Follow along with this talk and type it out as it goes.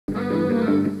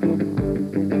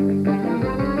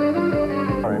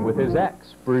His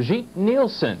ex, Brigitte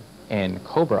Nielsen, in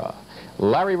Cobra.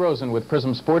 Larry Rosen with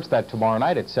Prism Sports, that tomorrow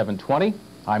night at 7:20.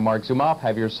 I'm Mark Zumoff.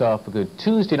 Have yourself a good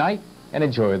Tuesday night and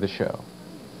enjoy the show.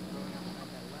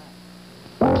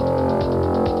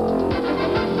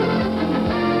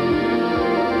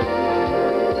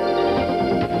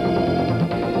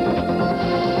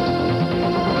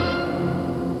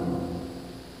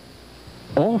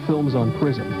 All films on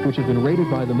Prism, which have been rated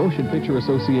by the Motion Picture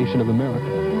Association of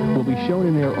America, will be shown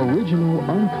in their original,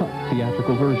 uncut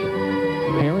theatrical version.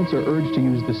 Parents are urged to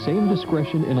use the same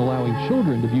discretion in allowing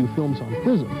children to view films on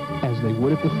Prism as they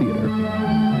would at the theater.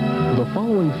 The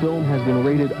following film has been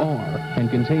rated R and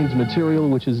contains material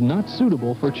which is not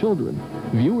suitable for children.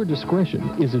 Viewer discretion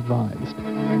is advised.